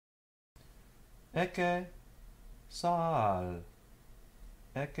Ecce sal.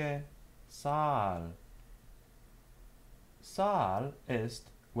 Ecce sal. Sal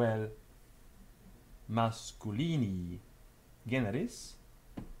est vel masculini generis.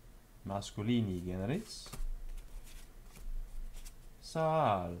 Masculini generis.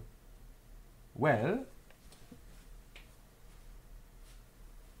 Sal. Vel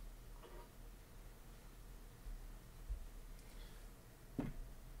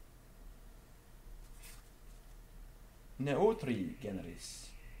neutri generis.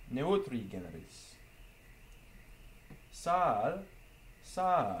 Neutri generis. Sal.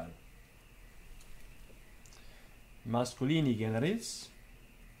 Sal. Masculini generis.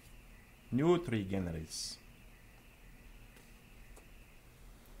 Neutri generis.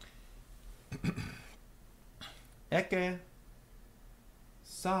 Ecce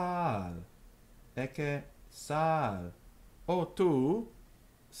sal. Ecce sal. O tu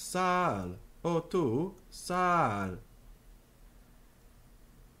sal. O tu sal.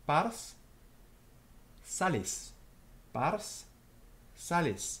 Pars salis. Pars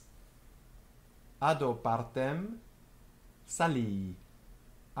salis. Ado partem sali.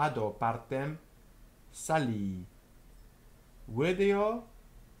 Ado partem sali. Video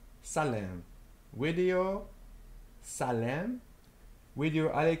salem. Video salem. Video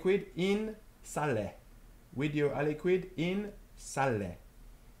aliquid in sale. Video aliquid in sale.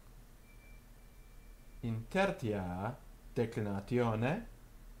 In tertia declinatione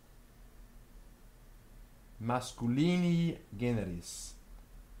masculini generis.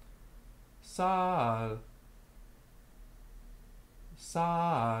 Sal.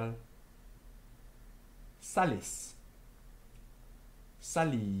 Sal. Salis.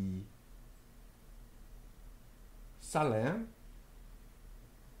 Sali. Salem.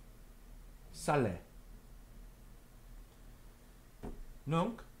 Sale.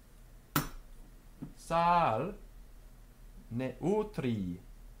 Nunc sal neutri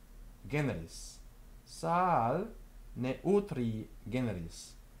generis. Sal neutri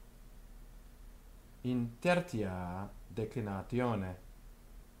generis. In tertia declinatione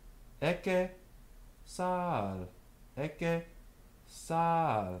ecce sal. Ecce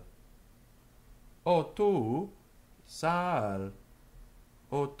sal. O tu sal.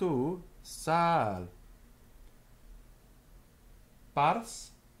 O tu sal.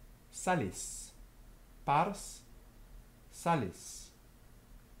 Pars salis. Pars salis.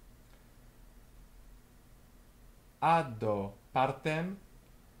 Addo partem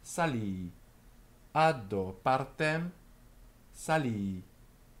sali. Addo partem sali.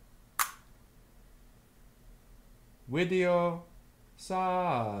 Video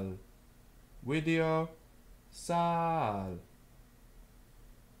sal. Video sal.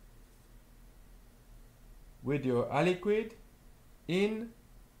 Video aliquid in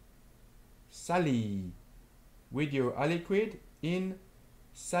sali. Video aliquid in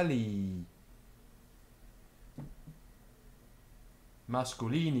sali.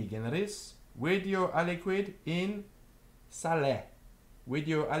 Masculini generis. Video aliquid in sale.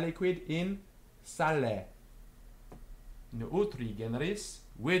 Video aliquid in sale. Neutri generis.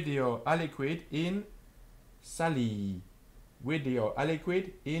 Video aliquid in sali. Video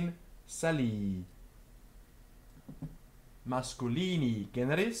aliquid in sali. Masculini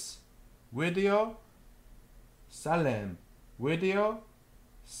generis. Video salem. Video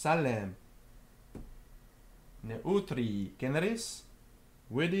salem. Neutri generis.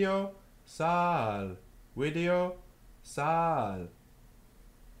 Video sal. Video sal.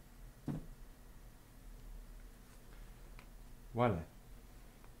 Voilà.